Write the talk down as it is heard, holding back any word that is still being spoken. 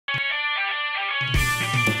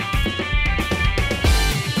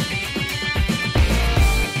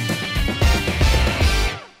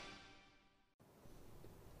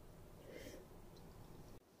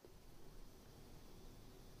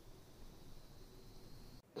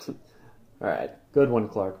Alright, good one,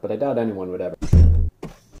 Clark, but I doubt anyone would ever...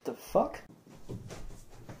 The fuck?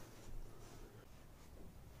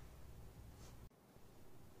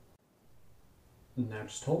 Now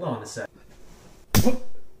just hold on a sec.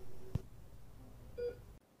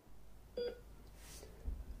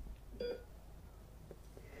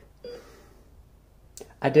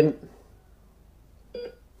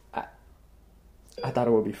 I thought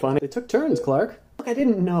it would be funny. They took turns, Clark. Look, I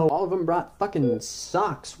didn't know all of them brought fucking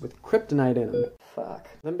socks with kryptonite in them. Fuck.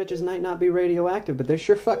 Them bitches might not be radioactive, but they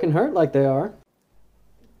sure fucking hurt like they are.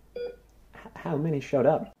 How many showed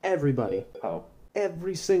up? Everybody. Oh.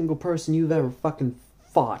 Every single person you've ever fucking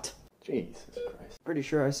fought. Jesus Christ. Pretty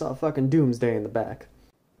sure I saw fucking Doomsday in the back.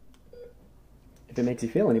 If it makes you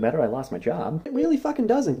feel any better, I lost my job. It really fucking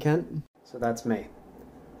doesn't, Kent. So that's me.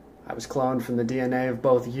 I was cloned from the DNA of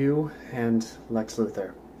both you and Lex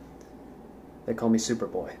Luthor. They call me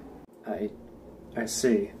Superboy. I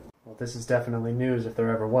see. Well, this is definitely news if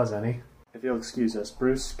there ever was any. If you'll excuse us,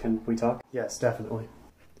 Bruce, can we talk? Yes, definitely.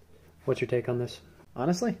 What's your take on this?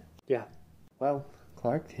 Honestly? Yeah. Well,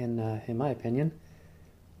 Clark, in my opinion,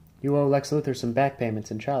 you owe Lex Luthor some back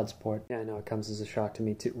payments and child support. Yeah, I know, it comes as a shock to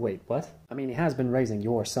me too. Wait, what? I mean, he has been raising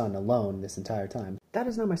your son alone this entire time. That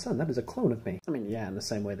is not my son, that is a clone of me. I mean, yeah, in the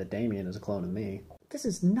same way that Damien is a clone of me. This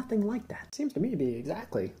is nothing like that. It seems to me to be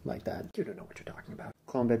exactly like that. You don't know what you're talking about.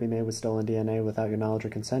 Clone baby made with stolen DNA without your knowledge or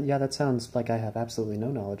consent? Yeah, that sounds like I have absolutely no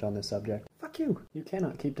knowledge on this subject. Fuck you. You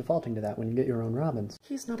cannot keep defaulting to that when you get your own Robins.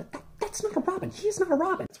 He's not a... That's not a Robin. He's not a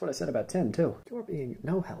Robin. That's what I said about Tim, too. You're being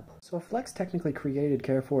no help. So if Lex technically created,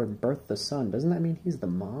 cared for, and birthed the son, doesn't that mean he's the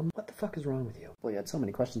mom? What the fuck is wrong with you? Well, you had so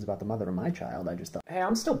many questions about the mother of my child, I just thought... Hey,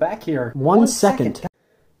 I'm still back here. One second.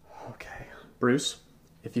 Okay. Bruce,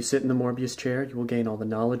 if you sit in the Morbius chair, you will gain all the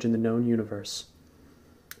knowledge in the known universe.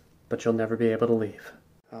 But you'll never be able to leave.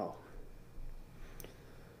 Oh.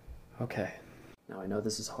 Okay. Now I know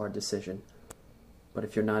this is a hard decision. But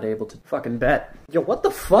if you're not able to fucking bet. Yo, what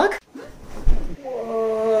the fuck?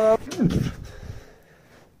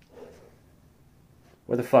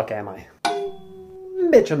 Where the fuck am I?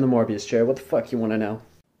 Bitch, I'm the Morbius chair. What the fuck you wanna know?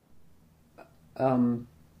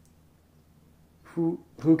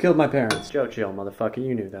 Who killed my parents? Joe Chill, motherfucker,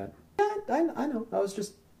 you knew that. Yeah, I know. I was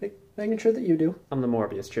just making sure that you do. I'm the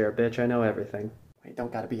Morbius chair, bitch. I know everything. You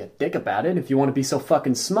don't gotta be a dick about it if you want to be so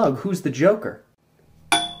fucking smug. Who's the Joker?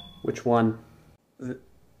 Which one?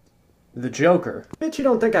 The Joker. Bitch, you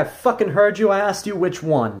don't think I fucking heard you? I asked you which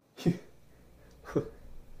one.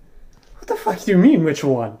 What the fuck do you mean, which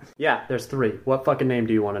one? Yeah, there's three. What fucking name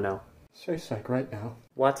do you want to know? Say psych right now.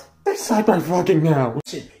 What? Say psych right fucking now.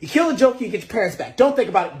 You kill the Joker, you get your parents back. Don't think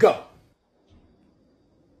about it, go.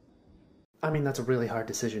 I mean, that's a really hard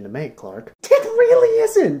decision to make, Clark. It really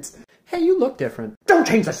isn't. Hey, you look different. Don't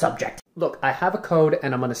change the subject. Look, I have a code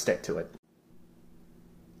and I'm gonna stick to it.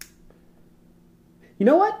 You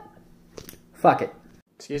know what? Fuck it.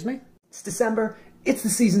 Excuse me? It's December. It's the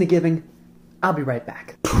season of giving. I'll be right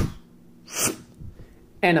back.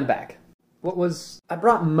 And I'm back. What was... I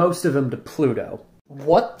brought most of them to Pluto.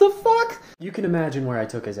 What the fuck? You can imagine where I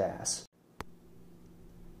took his ass.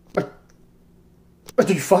 Are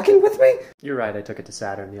you fucking with me? You're right, I took it to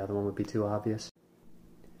Saturn. The other one would be too obvious.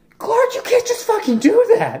 Clark, you can't just fucking do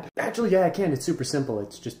that! Actually, yeah, I can. It's super simple.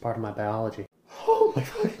 It's just part of my biology. Oh my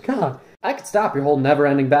fucking god. I could stop your whole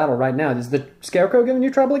never-ending battle right now. Is the Scarecrow giving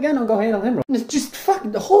you trouble again? I'll go handle him. Just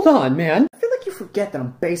fucking... Hold on, man. I feel like you forget that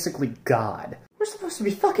I'm basically God. We're supposed to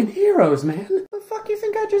be fucking heroes, man. What the fuck you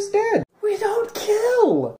think I just did? We don't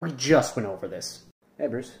kill! We just went over this. Hey,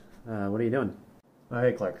 Bruce. What are you doing? Oh,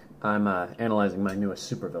 hey, Clark. I'm, analyzing my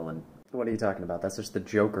newest supervillain. What are you talking about? That's just the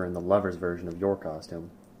Joker in the lover's version of your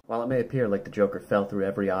costume. While it may appear like the Joker fell through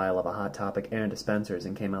every aisle of a Hot Topic and dispensers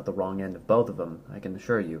and came out the wrong end of both of them, I can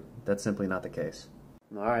assure you, that's simply not the case.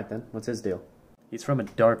 Alright then, what's his deal? He's from a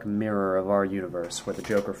dark mirror of our universe, where the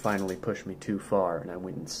Joker finally pushed me too far and I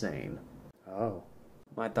went insane. Oh.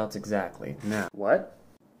 My thoughts exactly. Now, what?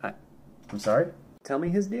 I'm sorry? Tell me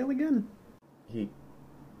his deal again?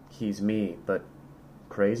 He's me, but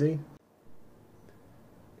crazy?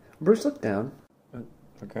 Bruce, look down.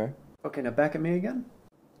 Okay. Okay, now back at me again.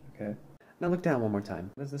 Okay. Now look down one more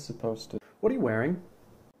time. What is this supposed to... What are you wearing?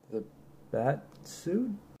 The bat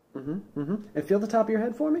suit? And feel the top of your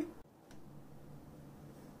head for me?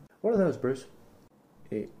 What are those, Bruce?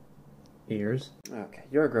 Ears? Okay,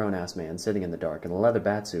 you're a grown-ass man sitting in the dark in a leather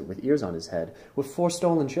batsuit with ears on his head with 4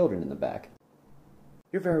 stolen children in the back.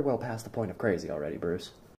 You're very well past the point of crazy already,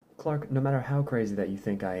 Bruce. Clark, no matter how crazy that you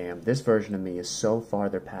think I am, this version of me is so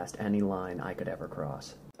farther past any line I could ever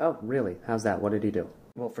cross. Oh, really? How's that? What did he do?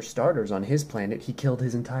 Well, for starters, on his planet, he killed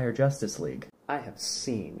his entire Justice League. I have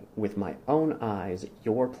seen with my own eyes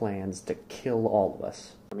your plans to kill all of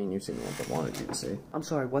us. I mean, you've seen the ones I wanted you to see. I'm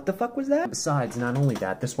sorry, what the fuck was that? Besides, not only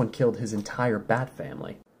that, this one killed his entire bat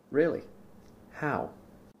family. Really? How?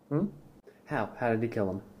 How? How did he kill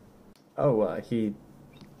them? Oh, he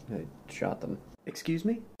shot them. Excuse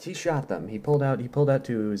me? He shot them. He pulled out 2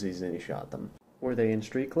 Uzis and he shot them. Were they in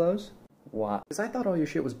street clothes? Why? Because I thought all your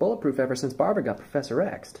shit was bulletproof ever since Barbara got Professor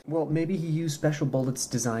X'd. Well, maybe he used special bullets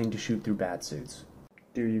designed to shoot through bat suits.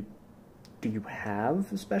 Do you have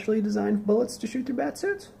specially designed bullets to shoot through bat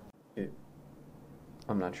suits?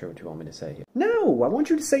 I'm not sure what you want me to say here. No! I want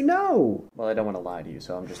you to say no! Well, I don't want to lie to you,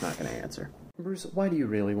 so I'm just not going to answer. Bruce, why do you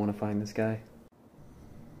really want to find this guy?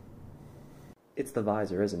 It's the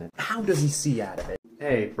visor, isn't it? How does he see out of it?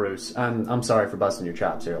 Hey, Bruce, I'm sorry for busting your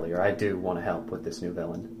chops earlier. I do want to help with this new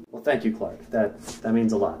villain. Well, thank you, Clark. That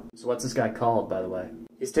means a lot. So what's this guy called, by the way?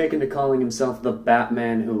 He's taken to calling himself the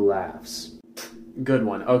Batman Who Laughs. Good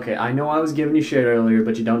one. Okay, I know I was giving you shit earlier,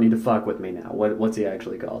 but you don't need to fuck with me now. What's he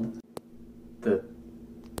actually called? The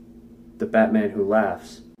Batman Who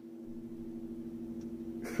Laughs.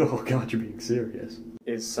 Oh god, you're being serious.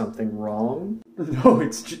 Is something wrong? No,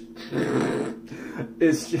 it's just...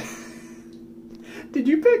 It's just... Did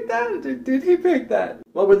you pick that? Did he pick that?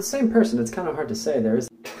 Well, we're the same person. It's kind of hard to say. There is...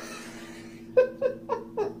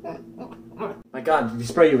 My god, did he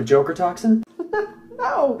spray you with Joker toxin?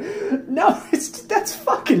 No, that's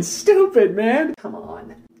fucking stupid, man. Come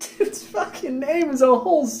on. Dude's fucking name is a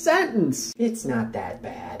whole sentence. It's not that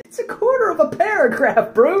bad. It's a quarter of a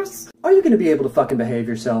paragraph, Bruce. Are you gonna be able to fucking behave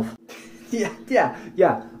yourself? Yeah. Yeah,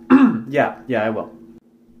 I will.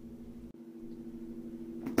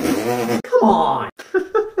 Come on.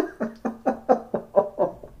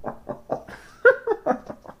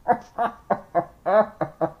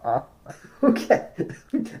 Okay.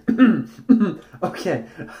 Okay.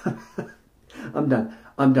 I'm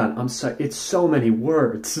done. I'm sorry. It's so many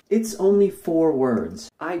words. It's only 4 words.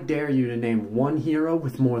 I dare you to name one hero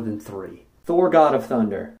with more than 3. Thor, God of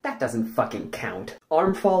Thunder. That doesn't fucking count.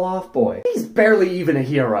 Arm Fall Off Boy. He's barely even a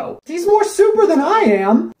hero. He's more super than I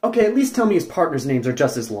am. Okay, at least tell me his partners' names are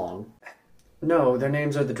just as long. No, their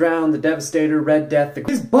names are the Drowned, the Devastator, Red Death,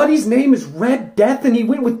 His buddy's name is Red Death and he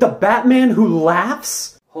went with the Batman Who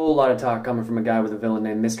Laughs? Whole lot of talk coming from a guy with a villain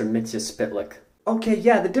named Mr. Mixia Spitlick. Okay,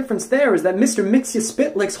 yeah, the difference there is that Mr. Mixia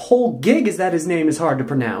Spitlick's whole gig is that his name is hard to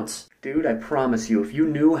pronounce. Dude, I promise you, if you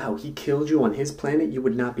knew how he killed you on his planet, you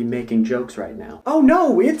would not be making jokes right now. Oh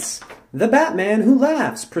no, it's the Batman Who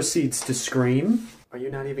Laughs proceeds to scream. Are you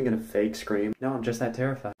not even gonna fake scream? No, I'm just that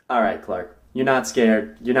terrified. Alright, Clark. You're not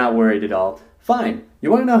scared. You're not worried at all. Fine. You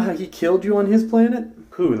wanna know how he killed you on his planet?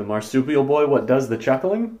 Who, the marsupial boy what does the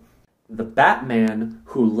chuckling? The Batman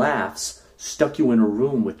Who Laughs stuck you in a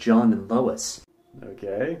room with John and Lois.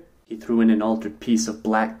 Okay. He threw in an altered piece of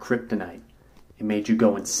black kryptonite. It made you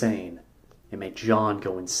go insane. It made John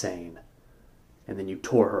go insane. And then you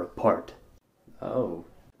tore her apart. Oh.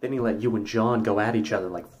 Then he let you and John go at each other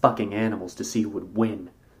like fucking animals to see who would win.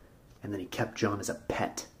 And then he kept John as a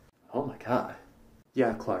pet. Oh my god.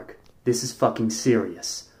 Yeah, Clark. This is fucking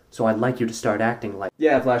serious. So I'd like you to start acting like...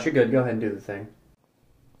 Yeah, Flash, you're good. Go ahead and do the thing.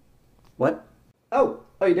 What? Oh,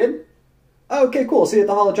 you did? Oh, okay, cool. See you at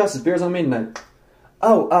the Hall of Justice. Beers on me tonight.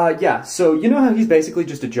 Oh, yeah. So, you know how he's basically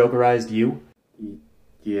just a jokerized you?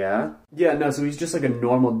 Yeah? Yeah, no, so he's just like a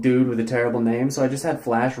normal dude with a terrible name, so I just had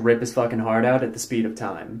Flash rip his fucking heart out at the speed of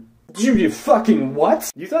time. You fucking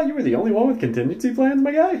what? You thought you were the only one with contingency plans,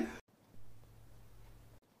 my guy?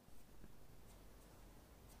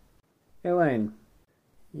 Elaine.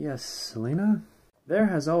 Yes, Selena? There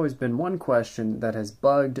has always been one question that has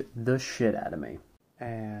bugged the shit out of me.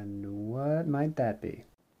 And what might that be?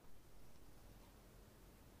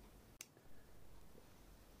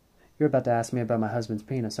 You're about to ask me about my husband's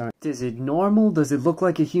penis, aren't you? Is it normal? Does it look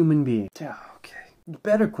like a human being? Okay.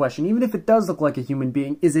 Better question, even if it does look like a human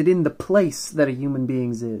being, is it in the place that a human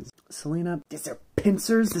being's is? Selena, is there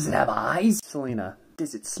pincers? Does it have eyes? Selena,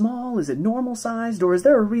 is it small? Is it normal sized? Or is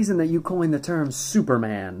there a reason that you coined the term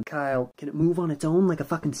Superman? Kyle, can it move on its own like a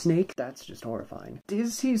fucking snake? That's just horrifying.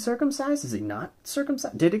 Is he circumcised? Is he not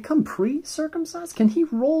circumcised? Did it come pre-circumcised? Can he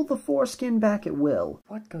roll the foreskin back at will?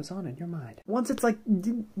 What goes on in your mind? Once it's like,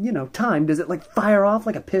 you know, time, does it like fire off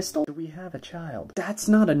like a pistol? Do we have a child? That's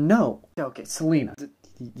not a no. Okay, Selena.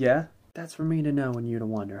 Yeah? That's for me to know and you to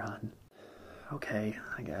wonder, hon. Okay,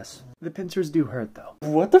 I guess. The pincers do hurt though.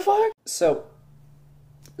 What the fuck? So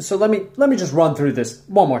let me just run through this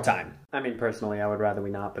one more time. I mean, personally, I would rather we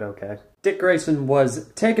not, but okay. Dick Grayson was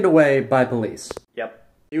taken away by police. Yep.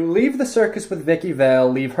 You leave the circus with Vicky Vale,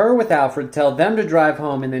 leave her with Alfred, tell them to drive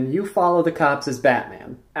home, and then you follow the cops as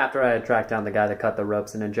Batman. After I had tracked down the guy that cut the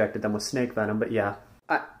ropes and injected them with snake venom, but yeah.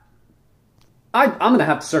 I'm gonna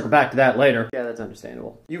have to circle back to that later. Yeah, that's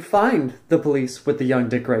understandable. You find the police with the young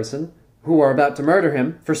Dick Grayson, who are about to murder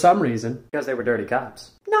him for some reason, because they were dirty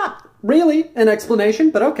cops. Not really an explanation,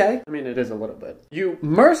 but okay. I mean, it is a little bit. You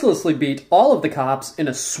mercilessly beat all of the cops in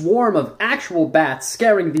a swarm of actual bats,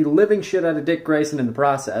 scaring the living shit out of Dick Grayson in the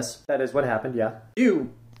process. That is what happened, yeah.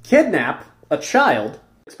 You kidnap a child,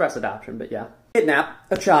 express adoption, but yeah. Kidnap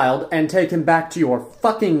a child and take him back to your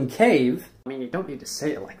fucking cave. I mean, you don't need to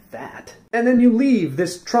say it like that. And then you leave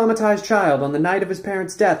this traumatized child on the night of his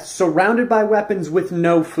parents' death, surrounded by weapons with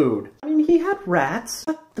no food. I mean, he had rats.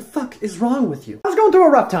 What the fuck is wrong with you? I was going through a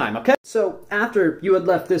rough time, okay? So, after you had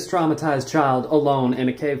left this traumatized child alone in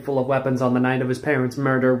a cave full of weapons on the night of his parents'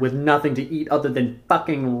 murder with nothing to eat other than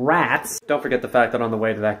fucking rats. Don't forget the fact that on the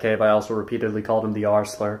way to that cave, I also repeatedly called him the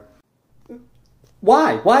R-slur.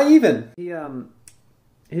 Why? Why even? He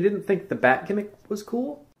didn't think the bat gimmick was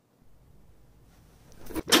cool?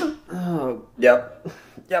 Oh, yep,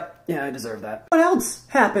 yeah, I deserve that. What else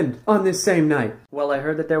happened on this same night? Well, I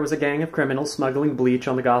heard that there was a gang of criminals smuggling bleach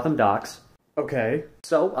on the Gotham docks. Okay.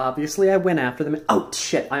 So, obviously, I went after them and— oh,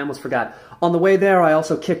 shit, I almost forgot. On the way there, I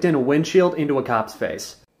also kicked in a windshield into a cop's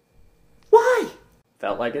face. Why?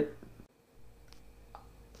 Felt like it.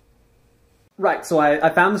 Right, so I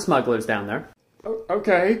found the smugglers down there.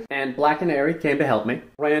 Okay. And Black Canary came to help me.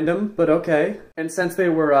 Random, but okay. And since they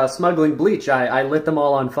were smuggling bleach, I lit them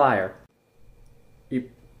all on fire.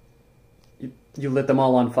 You lit them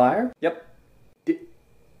all on fire? Yep.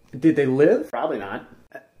 Did they live? Probably not.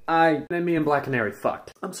 Then me and Black Canary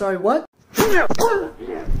fucked. I'm sorry, what? I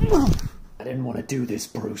didn't want to do this,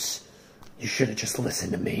 Bruce. You should have just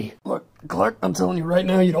listened to me. Look, Clark, I'm telling you right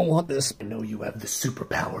now, you don't want this. I know you have the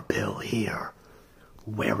superpower pill here.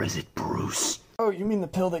 Where is it, Bruce? Oh, you mean the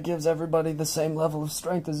pill that gives everybody the same level of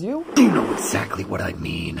strength as you? You know exactly what I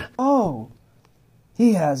mean. Oh,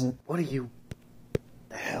 he has it. What are you...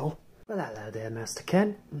 the hell? Well, hello there, Master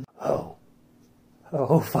Ken. Oh.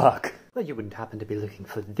 Oh, fuck. Well, you wouldn't happen to be looking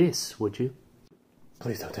for this, would you?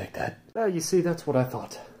 Please don't take that. Oh, you see, that's what I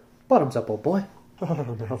thought. Bottoms up, old boy. Oh,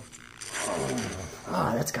 no.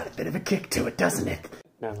 Ah, that's got a bit of a kick to it, doesn't it?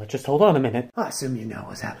 Now, let's just hold on a minute. I assume you know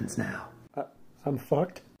what happens now. I'm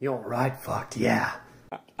fucked? You're right, fucked, yeah.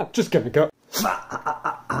 I'm just gonna go.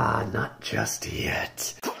 Not just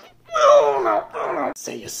yet.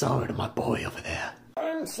 Say you're sorry to my boy over there.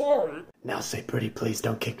 I'm sorry. Now say pretty please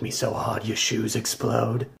don't kick me so hard your shoes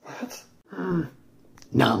explode. What?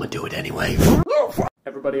 Now I'm gonna do it anyway.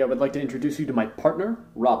 Everybody, I would like to introduce you to my partner,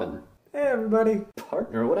 Robin. Hey everybody.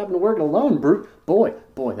 Partner? What happened to working alone, Brute? Boy,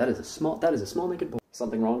 that is a small naked boy.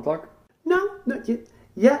 Something wrong, Clark? No, no.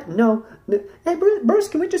 Hey, Bruce,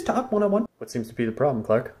 can we just talk one-on-one? What seems to be the problem,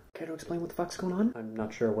 Clark? Care to explain what the fuck's going on? I'm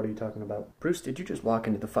not sure. What are you talking about? Bruce, did you just walk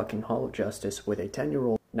into the fucking Hall of Justice with a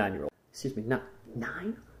 9-year-old? Excuse me, not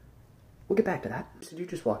 9? We'll get back to that. Did you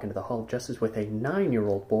just walk into the Hall of Justice with a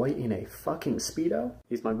 9-year-old boy in a fucking Speedo?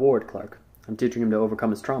 He's my ward, Clark. I'm teaching him to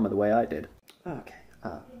overcome his trauma the way I did. Okay,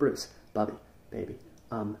 Bruce, Bubby, baby,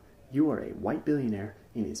 you are a white billionaire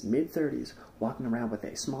in his mid-30s walking around with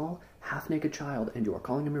a small, half-naked child, and you are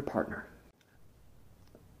calling him your partner.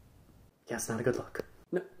 Yeah, it's not a good look.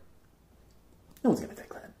 No one's gonna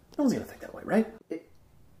think that. No one's gonna think that way, right?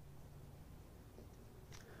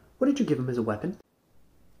 What did you give him as a weapon?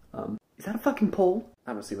 Is that a fucking pole?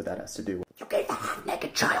 I don't see what that has to do with— you gave a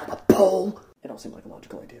half-naked child a pole? It all seemed like a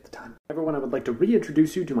logical idea at the time. Everyone, I would like to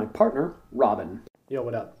reintroduce you to my partner, Robin. Yo,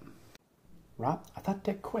 what up? Rob? I thought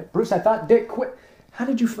Dick quit. Bruce, I thought Dick quit. How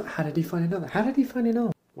did he find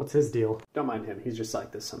another? What's his deal? Don't mind him. He's just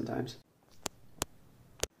like this sometimes.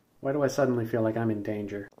 Why do I suddenly feel like I'm in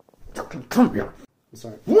danger? Come here. I'm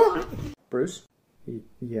sorry. What? Bruce?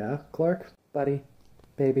 Yeah, Clark? Buddy?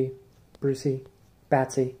 Baby? Brucey?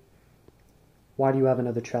 Batsy? Why do you have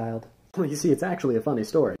another child? Well, you see, it's actually a funny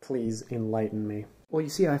story. Please enlighten me. Well, you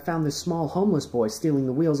see, I found this small homeless boy stealing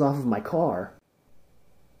the wheels off of my car.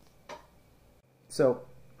 So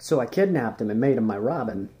I kidnapped him and made him my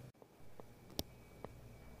Robin.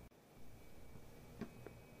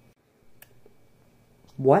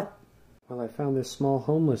 What? Well, I found this small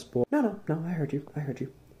homeless boy. No, I heard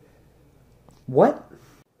you. What?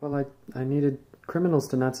 Well, I needed criminals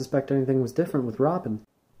to not suspect anything was different with Robin.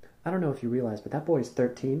 I don't know if you realize, but that boy's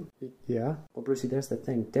 13. Yeah? Well, Brucey, there's the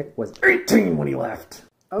thing. Dick was 18 when he left.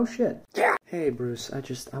 Oh, shit. Yeah. Hey, Bruce,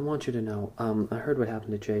 I want you to know, I heard what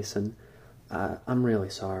happened to Jason. I'm really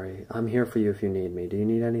sorry. I'm here for you if you need me. Do you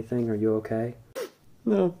need anything? Are you okay?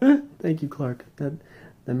 No. Thank you, Clark.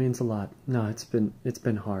 That means a lot. No, it's been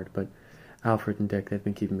hard, but Alfred and Dick, they've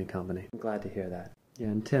been keeping me company. I'm glad to hear that. Yeah,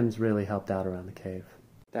 and Tim's really helped out around the cave.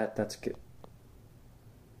 That's good.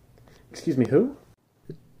 Excuse me, who?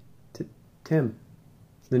 Tim.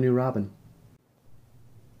 The new Robin.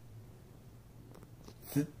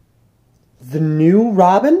 The new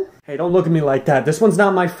Robin? Hey, don't look at me like that. This one's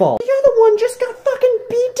not my fault. You're the one just got fucking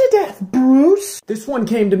beat to death, Bruce. This one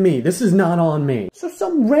came to me. This is not on me. So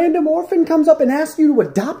some random orphan comes up and asks you to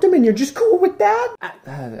adopt him and you're just cool with that?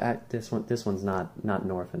 This one's not an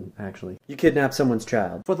orphan, actually. You kidnapped someone's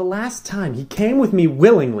child. For the last time, he came with me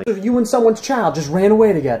willingly. So you and someone's child just ran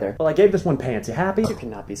away together. Well, I gave this one pants. You happy? You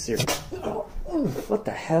cannot be serious. Oh, what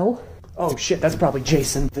the hell? Oh shit, that's probably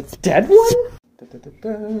Jason. The dead one?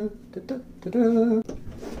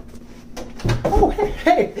 Oh,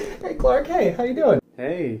 hey, Clark, hey, how you doing?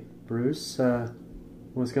 Hey, Bruce,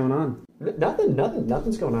 what's going on?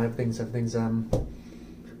 Nothing's going on. Everything's,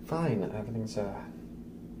 fine. Everything's,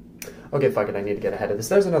 Okay, fuck it, I need to get ahead of this.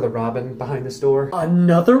 There's another Robin behind this door.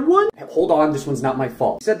 Another one? Hey, hold on, this one's not my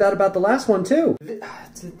fault. You said that about the last one, too.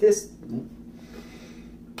 This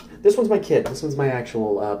one's my kid. This one's my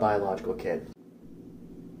actual, biological kid.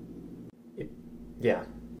 Yeah.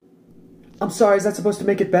 I'm sorry, is that supposed to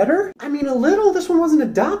make it better? I mean, a little. This one wasn't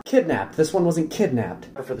adopted. Kidnapped. This one wasn't kidnapped.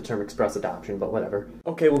 I prefer the term express adoption, but whatever.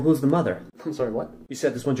 Okay, well, who's the mother? I'm sorry, what? You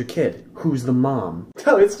said this one's your kid. Who's the mom?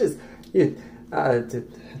 No, it's just... Talia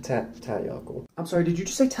al Ghul. I'm sorry, did you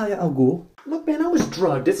just say Talia al Ghul? Look, man, I was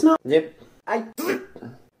drugged. It's not... Yep. I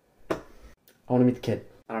want to meet the kid.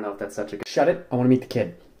 I don't know if that's such a good... Shut it. I want to meet the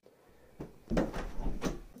kid.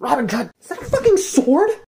 Robin, cut! Is that a fucking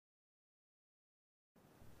sword?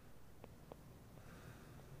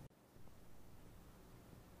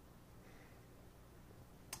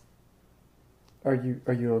 Are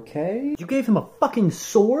you okay? You gave him a fucking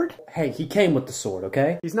sword? Hey, he came with the sword,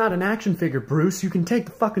 okay? He's not an action figure, Bruce. You can take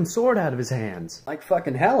the fucking sword out of his hands. Like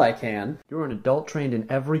fucking hell I can. You're an adult trained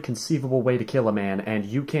in every conceivable way to kill a man, and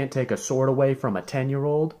you can't take a sword away from a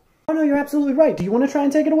 10-year-old? Oh no, you're absolutely right. Do you want to try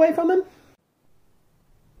and take it away from him?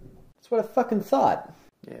 That's what I fucking thought.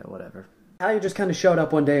 Yeah, whatever. Talia just kind of showed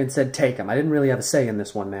up one day and said take him. I didn't really have a say in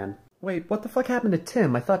this one, man. Wait, what the fuck happened to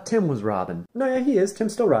Tim? I thought Tim was Robin. No, yeah, he is.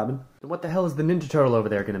 Tim's still Robin. Then what the hell is the Ninja Turtle over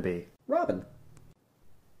there gonna be? Robin.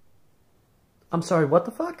 I'm sorry, what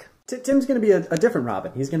the fuck? Tim's gonna be a different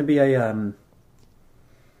Robin. He's gonna be a,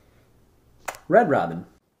 Red Robin.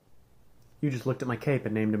 You just looked at my cape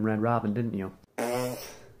and named him Red Robin, didn't you?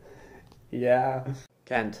 Yeah.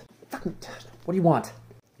 Kent. Fucking... What do you want?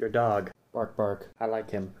 Your dog. Bark, bark. I like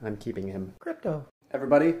him. I'm keeping him. Crypto.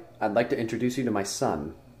 Everybody, I'd like to introduce you to my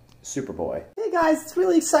son. Superboy. Hey guys, it's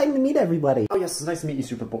really exciting to meet everybody. Oh yes, it's nice to meet you,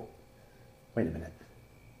 Superboy. Wait a minute.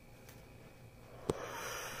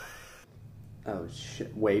 Oh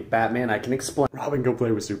shit, wait, Batman, I can explain. Robin, go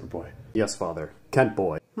play with Superboy. Yes, father. Kent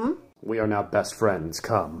boy. We are now best friends,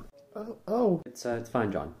 come. Oh. It's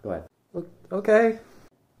fine, John. Go ahead. Okay.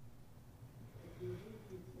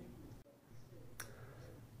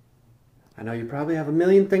 I know you probably have a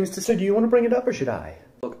million things to say. Do you want to bring it up or should I?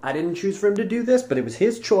 Look, I didn't choose for him to do this, but it was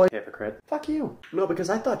his choice. Hypocrite. Fuck you. No, because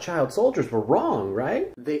I thought child soldiers were wrong,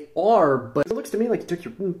 right? They are, but it looks to me like you took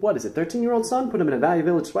your, what is it, 13-year-old son, put him in a Value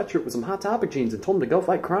Village sweatshirt with some Hot Topic jeans and told him to go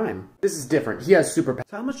fight crime. This is different. He has superpowers.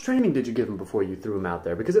 So how much training did you give him before you threw him out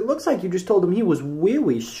there? Because it looks like you just told him he was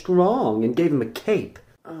really strong and gave him a cape.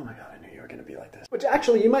 Oh my god, I knew you were gonna be like this. Which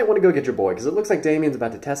actually, you might want to go get your boy, because it looks like Damien's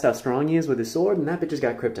about to test how strong he is with his sword, and that bitch has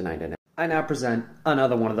got kryptonite in it. I now present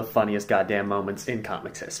another one of the funniest goddamn moments in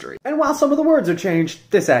comics history. And while some of the words are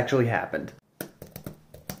changed, this actually happened.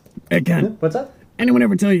 Hey, Ken. What's up? Anyone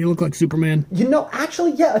ever tell you you look like Superman? You know,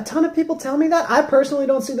 actually, yeah, a ton of people tell me that. I personally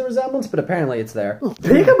don't see the resemblance, but apparently it's there.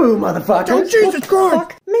 Peekaboo, motherfucker! Oh, Jesus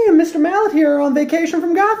Christ! Me and Mr. Mallet here are on vacation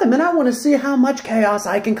from Gotham, and I want to see how much chaos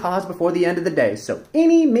I can cause before the end of the day. So,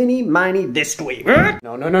 eeny, meeny, miny, this tweet. No,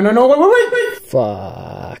 wait!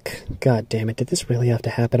 Fuck. God damn it, did this really have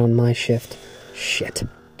to happen on my shift? Shit.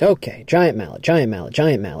 Okay, giant mallet.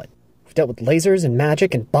 We've dealt with lasers and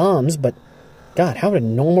magic and bombs, but... God, how would a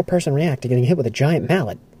normal person react to getting hit with a giant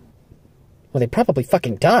mallet? Well, they'd probably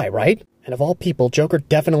fucking die, right? And of all people, Joker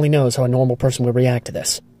definitely knows how a normal person would react to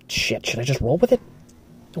this. Shit, should I just roll with it?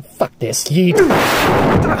 Oh, fuck this. Yeet.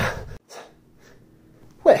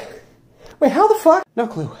 Wait, how the fuck? No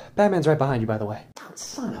clue. Batman's right behind you, by the way. Oh,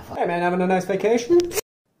 son of a... Hey, man, having a nice vacation?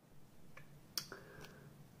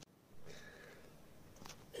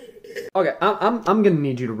 Okay, I'm gonna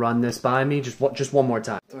need you to run this by me just one more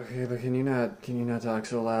time. Okay, but can you not talk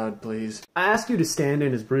so loud, please? I asked you to stand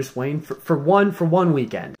in as Bruce Wayne for one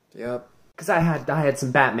weekend. Yep. Cause I had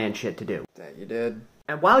some Batman shit to do. That you did.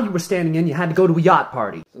 And while you were standing in, you had to go to a yacht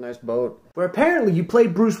party. It's a nice boat. Where apparently you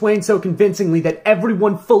played Bruce Wayne so convincingly that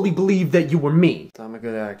everyone fully believed that you were me. I'm a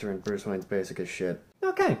good actor and Bruce Wayne's basic as shit.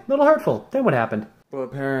 Okay, a little hurtful. Then what happened? Well,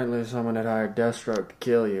 apparently someone had hired Deathstroke to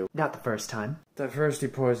kill you. Not the first time. At first he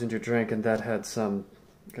poisoned your drink and that had some,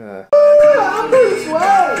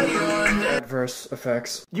 adverse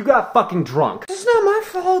effects. You got fucking drunk. It's not my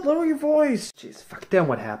fault, lower your voice. Jeez, fuck. Then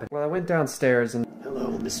what happened? Well, I went downstairs and...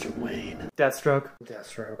 Hello, Mr. Wayne. Deathstroke.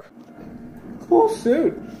 Deathstroke. Cool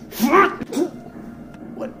suit.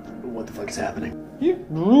 What the fuck is happening? You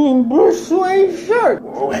ruined Bruce Wayne's shirt!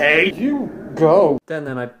 Oh, hey! You go! Then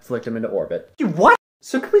I flicked him into orbit. You what?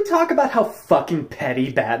 So can we talk about how fucking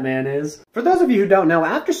petty Batman is? For those of you who don't know,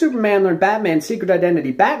 after Superman learned Batman's secret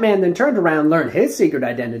identity, Batman then turned around, learned his secret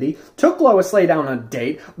identity, took Lois Lane down on a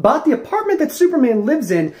date, bought the apartment that Superman lives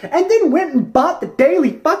in, and then went and bought the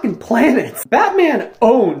Daily fucking Planet. Batman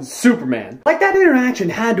owns Superman. Like, that interaction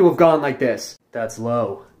had to have gone like this. That's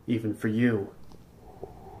low, even for you.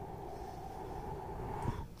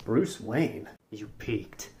 Bruce Wayne, you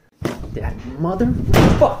peaked. That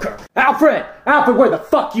motherfucker. Alfred! Alfred, where the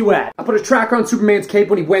fuck you at? I put a tracker on Superman's cape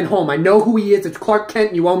when he went home. I know who he is. It's Clark Kent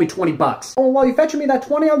and you owe me 20 bucks. Oh, while you fetching me that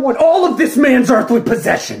 20, I want all of this man's earthly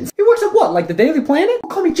possessions. He works at what, like the Daily Planet?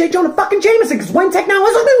 Call me J. Jonah fucking Jameson, because Wayne Tech now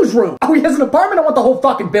has a newsroom. Oh, he has an apartment? I want the whole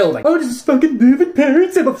fucking building. Oh, does his fucking live with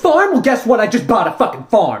parents have a farm? Well, guess what? I just bought a fucking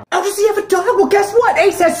farm. Oh, does he have a dog? Well, guess what?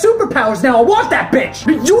 Ace has superpowers now. I want that bitch.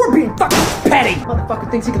 But you're being fucking petty.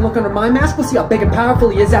 Motherfucker thinks he can look under my mask. We'll see how big and powerful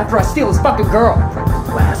he is after I steal his fucking girl.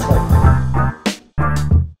 You asshole.